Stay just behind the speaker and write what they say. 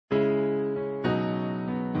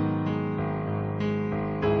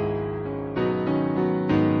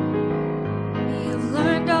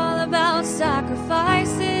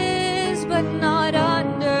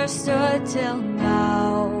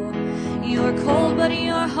cold, but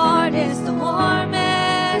your heart is the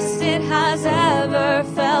warmest it has ever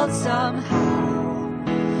felt somehow.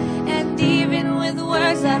 And even with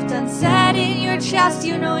words left unsaid in your chest,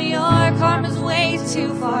 you know your karma's way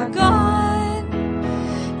too far gone.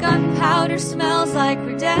 Gunpowder smells like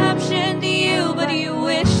redemption to you, but you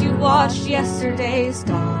wish you watched yesterday's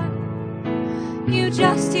dawn. You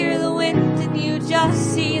just hear the wind and you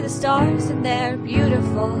just see the stars, and they're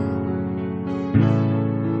beautiful.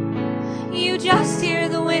 You just hear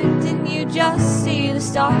the wind and you just see the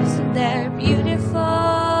stars, and they're beautiful,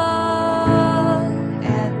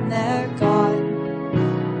 and they're gone.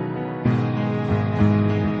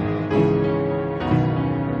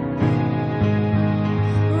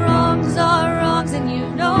 Wrongs are wrongs, and you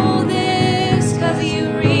know this, 'cause you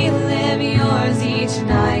relive yours each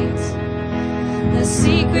night. The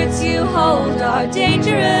secrets you hold are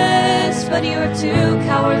dangerous, but you're too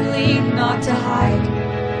cowardly not to hide.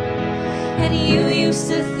 And you used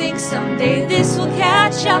to think someday this will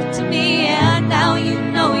catch up to me, and now you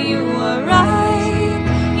know you were right.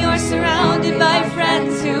 You're surrounded by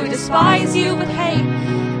friends who despise you, but hey,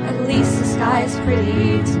 at least the sky's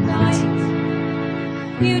pretty tonight.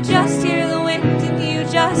 You just hear the wind and you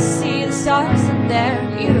just see the stars, and they're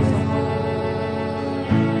beautiful.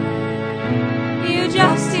 You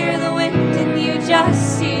just hear the wind and you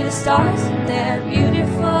just see the stars, and they're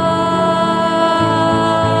beautiful.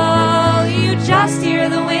 You just hear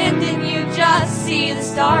the wind and you just see the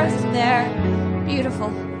stars, and they're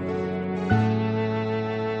beautiful.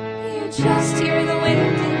 You just hear the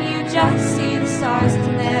wind and you just see the stars,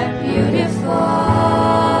 and they're beautiful.